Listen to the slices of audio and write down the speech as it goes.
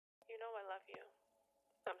love you.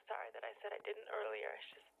 I'm sorry that I said I didn't earlier. It's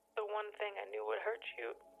just the one thing I knew would hurt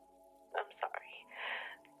you. I'm sorry.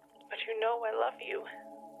 But you know I love you.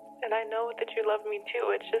 And I know that you love me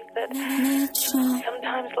too. It's just that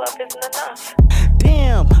sometimes love isn't enough.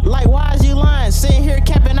 Damn, like why is you lying? Sitting here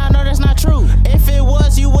capping, I know that's not true. If it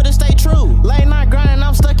was, you would've stayed true. Late night grinding,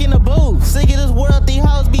 I'm stuck in the booth. Sick of this world, these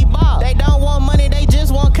hoes be bought. They don't want money, they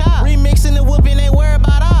just want cops. Remixing and whooping, they